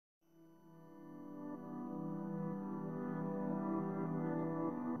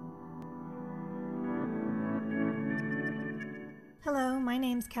my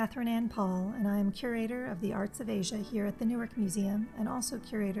name's Catherine Ann Paul, and I am curator of the Arts of Asia here at the Newark Museum, and also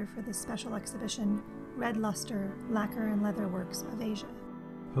curator for the special exhibition, Red Luster, Lacquer and Leatherworks of Asia.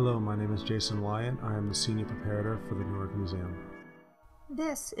 Hello, my name is Jason Wyatt. I am the senior preparator for the Newark Museum.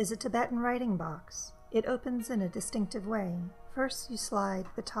 This is a Tibetan writing box. It opens in a distinctive way. First you slide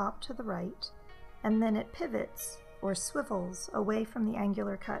the top to the right, and then it pivots or swivels away from the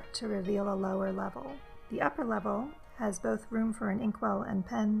angular cut to reveal a lower level. The upper level has both room for an inkwell and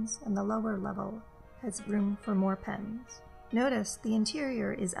pens, and the lower level has room for more pens. Notice the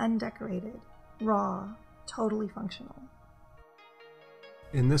interior is undecorated, raw, totally functional.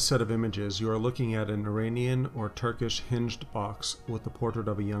 In this set of images, you are looking at an Iranian or Turkish hinged box with the portrait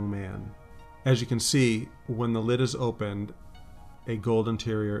of a young man. As you can see, when the lid is opened, a gold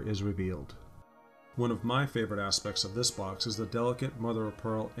interior is revealed. One of my favorite aspects of this box is the delicate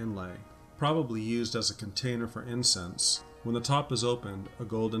mother-of-pearl inlay. Probably used as a container for incense, when the top is opened, a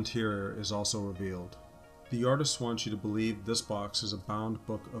gold interior is also revealed. The artist wants you to believe this box is a bound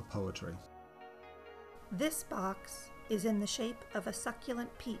book of poetry. This box is in the shape of a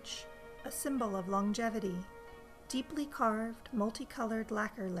succulent peach, a symbol of longevity. Deeply carved, multicolored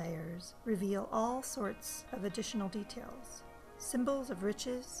lacquer layers reveal all sorts of additional details, symbols of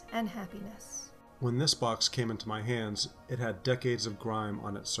riches and happiness. When this box came into my hands, it had decades of grime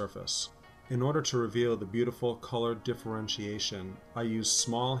on its surface. In order to reveal the beautiful color differentiation, I used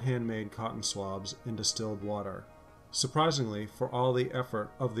small handmade cotton swabs in distilled water. Surprisingly, for all the effort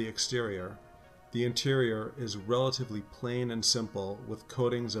of the exterior, the interior is relatively plain and simple with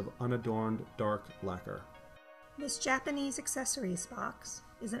coatings of unadorned dark lacquer. This Japanese accessories box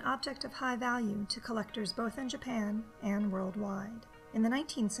is an object of high value to collectors both in Japan and worldwide. In the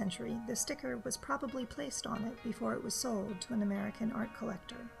 19th century, the sticker was probably placed on it before it was sold to an American art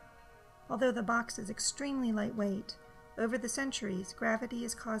collector. Although the box is extremely lightweight, over the centuries, gravity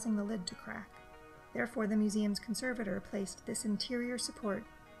is causing the lid to crack. Therefore, the museum's conservator placed this interior support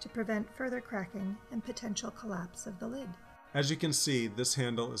to prevent further cracking and potential collapse of the lid. As you can see, this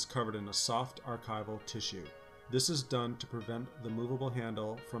handle is covered in a soft archival tissue. This is done to prevent the movable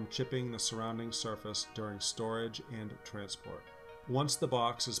handle from chipping the surrounding surface during storage and transport. Once the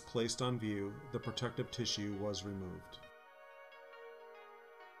box is placed on view, the protective tissue was removed.